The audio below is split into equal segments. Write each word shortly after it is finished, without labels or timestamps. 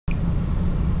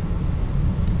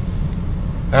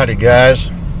Howdy guys.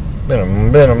 Been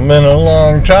a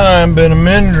long time, been a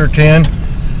minute or 10.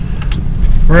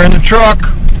 We're in the truck.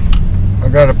 I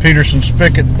got a Peterson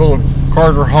spigot full of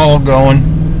Carter Hall going.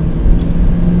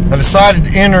 I decided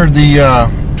to enter the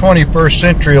 21st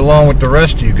century along with the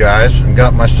rest of you guys and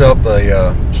got myself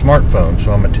a smartphone.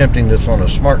 So I'm attempting this on a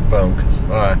smartphone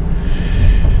because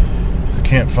I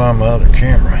can't find my other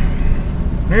camera.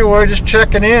 Anyway, just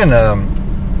checking in.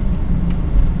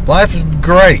 Life is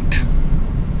great.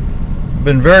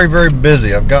 Been very, very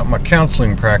busy. I've got my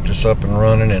counseling practice up and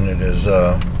running, and it is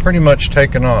pretty much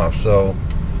taken off. So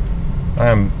I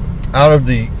am out of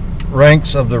the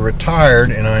ranks of the retired,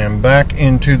 and I am back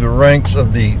into the ranks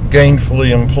of the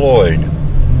gainfully employed.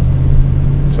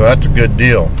 So that's a good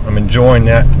deal. I'm enjoying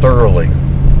that thoroughly.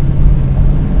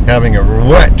 Having a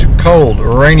wet, cold,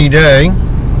 rainy day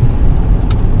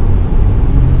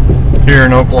here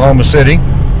in Oklahoma City,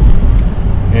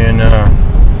 and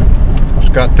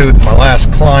got through with my last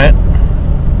client,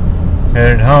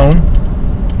 headed home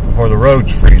before the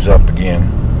roads freeze up again.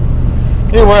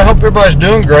 Anyway, I hope everybody's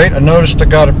doing great. I noticed I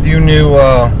got a few new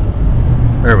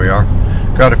there we are,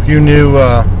 got a few new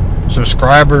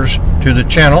subscribers to the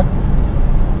channel.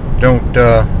 Don't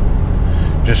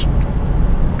just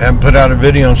haven't put out a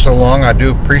video in so long. I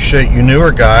do appreciate you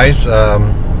newer guys.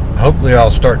 Hopefully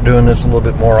I'll start doing this a little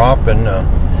bit more often.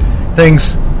 Thing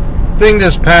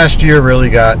this past year really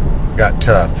got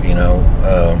tough, you know.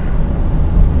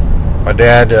 My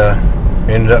dad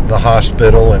ended up in the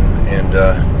hospital,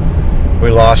 and we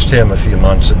lost him a few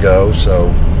months ago, so,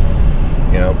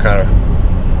 you know, kind of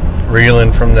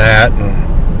reeling from that and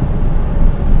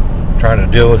trying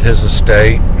to deal with his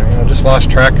estate. You know, just lost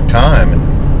track of time, and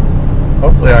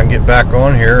hopefully I can get back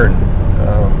on here and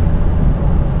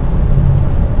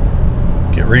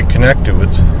get reconnected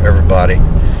with everybody.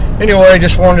 Anyway,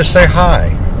 just wanted to say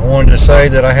hi. I wanted to say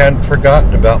that I hadn't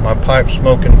forgotten about my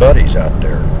pipe-smoking buddies out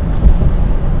there.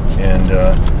 And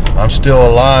I'm still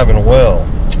alive and well.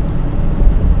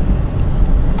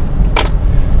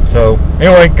 So,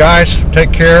 anyway, guys,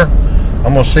 take care.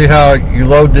 I'm going to see how you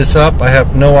load this up. I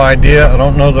have no idea. I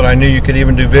don't know that I knew you could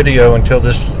even do video until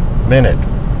this minute.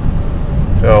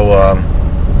 So,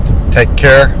 take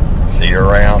care. See you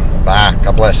around. Bye.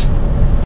 God bless.